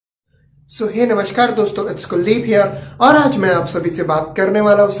हे नमस्कार दोस्तों, it's Kuldeep here और आज मैं आप सभी से बात करने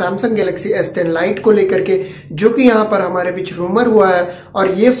वाला हूँ सैमसंग गैलेक्सी S10 लाइट को लेकर के, जो कि यहाँ पर हमारे बीच रूमर हुआ है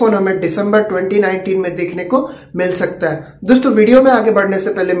और ये फोन हमें दिसंबर 2019 में देखने को मिल सकता है। दोस्तों, वीडियो में आगे बढ़ने से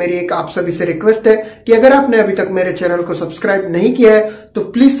पहले मेरी एक आप सभी से रिक्वेस्ट है कि अगर आपने अभी तक मेरे चैनल को सब्सक्राइब नहीं किया है तो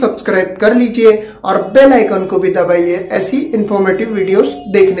प्लीज सब्सक्राइब कर लीजिए और बेल आइकन को भी दबाइए ऐसी इंफॉर्मेटिव वीडियोस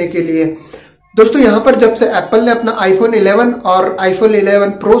देखने के लिए। दोस्तों, यहाँ पर जब से एप्पल ने अपना आईफोन 11 और आईफोन 11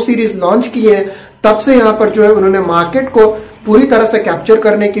 प्रो सीरीज लॉन्च की है, तब से यहाँ पर जो है उन्होंने मार्केट को पूरी तरह से कैप्चर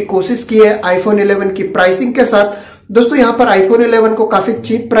करने की कोशिश की है आईफोन 11 की प्राइसिंग के साथ। दोस्तों, यहाँ पर आईफोन 11 को काफी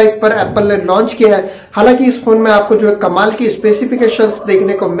चीप प्राइस पर एप्पल ने लॉन्च किया है। हालांकि इस फोन में आपको जो है कमाल की स्पेसिफिकेशंस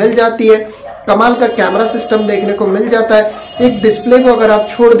देखने को मिल जाती है, कमाल का कैमरा सिस्टम देखने को मिल जाता है। एक डिस्प्ले को अगर आप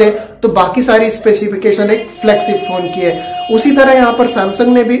छोड़ दें तो बाकी सारी स्पेसिफिकेशन एक फ्लैगशिप फोन की है। उसी तरह यहाँ पर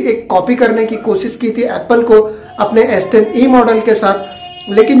सैमसंग ने भी एक कॉपी करने की कोशिश की थी एप्पल को अपने S10e मॉडल के साथ,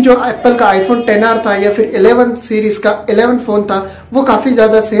 लेकिन जो एप्पल का आईफोन 10R था या फिर 11 सीरीज का 11 फोन था वो काफी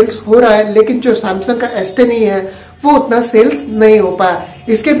ज्यादा सेल्स हो रहा है, लेकिन जो सैमसंग का S10e है वो उतना सेल्स नहीं हो पाया।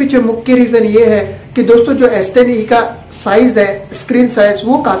 इसके पीछे मुख्य रीजन ये है कि दोस्तों जो S10e का साइज है, स्क्रीन साइज,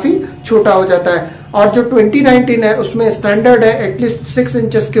 वो काफी छोटा हो जाता है और जो 2019 है उसमें स्टैंडर्ड है एटलीस्ट 6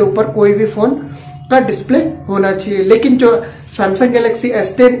 इंचेस के ऊपर कोई भी फोन का डिस्प्ले होना चाहिए, लेकिन जो सैमसंग गैलेक्सी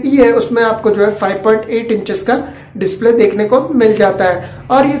S10e है उसमें आपको जो है 5.8 इंचेस का डिस्प्ले देखने को मिल जाता है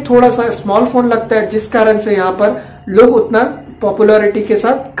और ये थोड़ा सा स्मॉल फोन लगता है, जिस कारण से यहाँ पर लोग उतना पॉपुलैरिटी के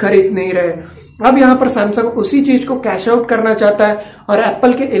साथ खरीद नहीं रहे। अब यहाँ पर सैमसंग उसी चीज को कैश आउट करना चाहता है और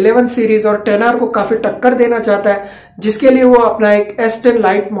एप्पल के 11 सीरीज और 10R को काफी टक्कर देना चाहता है, जिसके लिए वो अपना एक S10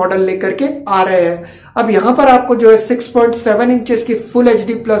 लाइट मॉडल लेकर के आ रहे हैं। अब यहाँ पर आपको जो है 6.7 इंचेस की फुल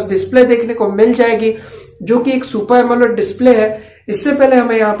HD प्लस डिस्प्ले देखने को मिल जाएगी, जो कि एक सुपर एमोलेड डिस्प्ले है। इससे पहले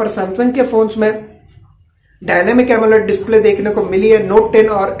हमें यहाँ पर सैमसंग के फोन्स में डायनेमिक एमोलेड डिस्प्ले देखने को मिली है नोट 10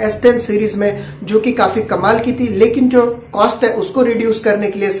 और S10 सीरीज में, जो कि काफी कमाल की थी, लेकिन जो कॉस्ट है उसको रिड्यूस करने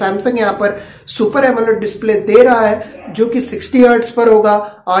के लिए सैमसंग यहाँ पर सुपर एमोलेड डिस्प्ले दे रहा है, जो कि 60 हर्ट्ज पर होगा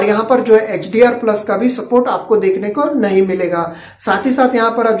और यहाँ पर जो है HDR प्लस का भी सपोर्ट आपको देखने को नहीं मिलेगा। साथ ही साथ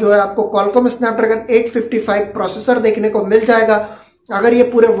यहाँ पर जो है आपको क्वालकॉम स्नैपड्रैगन 855 प्रोसेसर देखने को मिल जाएगा। अगर ये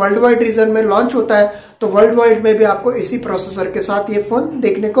पूरे वर्ल्ड वाइड रीजन में लॉन्च होता है तो वर्ल्ड वाइड में भी आपको इसी प्रोसेसर के साथ ये फोन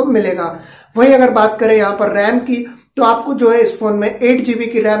देखने को मिलेगा। वहीं अगर बात करें यहाँ पर रैम की, तो आपको जो है इस फोन में 8 GB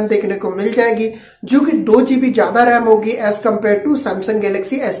की रैम देखने को मिल जाएगी, जो कि 2 GB ज्यादा रैम होगी as compare to Samsung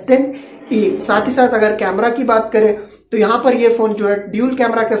Galaxy S10e। साथ ही साथ अगर कैमरा की बात करें तो यहाँ पर ये फोन जो है ड्यूल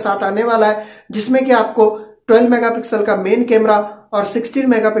कैमरा के साथ आने वाला है, जिसमें कि आपको 12 मेगापिक्सल का मेन कैमरा और 16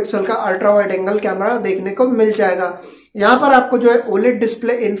 मेगापिक्सल का अल्ट्रा वाइड एंगल कैमरा देखने को मिल जाएगा। यहाँ पर आपको जो है OLED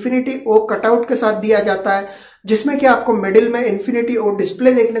डिस्प्ले इन्फिनिटी ओ कटआउट के साथ दिया जाता है, जिसमें कि आपको मिडिल में इन्फिनिटी ओ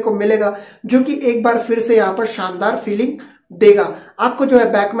डिस्प्ले देखने को मिलेगा, जो कि एक बार फिर से यहाँ पर शानदार फीलिंग देगा। आपको जो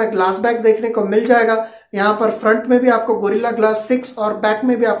है बैक में ग्लास बैक देखने को मिल जाएगा। यहाँ पर फ्रंट में भी आपको गोरिल्ला ग्लास 6 और बैक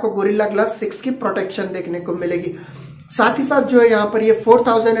में भी आपको गोरिल्ला ग्लास 6 की प्रोटेक्शन देखने को मिलेगी। साथ ही साथ जो है यहाँ पर ये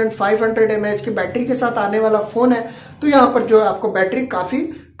 4500 mAh की बैटरी के साथ आने वाला फोन है, तो यहाँ पर जो है आपको बैटरी काफी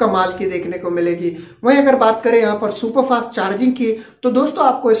कमाल की देखने को मिलेगी। वहीं अगर बात करें यहाँ पर सुपर फास्ट चार्जिंग की, तो दोस्तों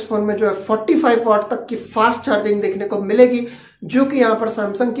आपको इस फोन में जो है 45 वाट तक की फास्ट चार्जिंग देखने को मिलेगी, जो कि यहाँ पर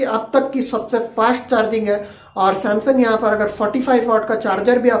सैमसंग की अब तक की सबसे फास्ट चार्जिंग है। और सैमसंग यहाँ पर अगर 45 वाट का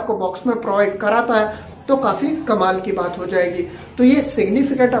चार्जर भी आपको बॉक्स में प्रोवाइड कराता है तो काफी कमाल की बात हो जाएगी। तो ये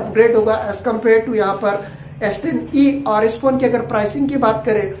सिग्निफिकेंट अपग्रेड होगा एज कम्पेयर टू यहाँ पर S10e। और इस फोन की अगर प्राइसिंग की बात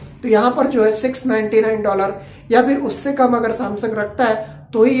करें तो यहाँ पर जो है $699 या फिर उससे कम अगर सैमसंग रखता है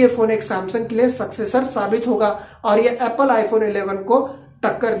तो ही ये फोन एक सैमसंग के लिए सक्सेसर साबित होगा और ये एप्पल आईफोन 11 को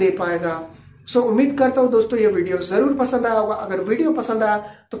टक्कर दे पाएगा। उम्मीद करता हूँ दोस्तों ये वीडियो जरूर पसंद आया होगा। अगर वीडियो पसंद आया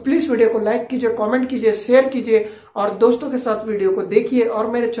तो प्लीज वीडियो को लाइक कीजिए, कमेंट कीजिए, शेयर कीजिए और दोस्तों के साथ वीडियो को देखिए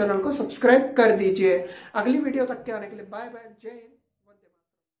और मेरे चैनल को सब्सक्राइब कर दीजिए। अगली वीडियो तक के आने के लिए बाय बाय, जय हिंद।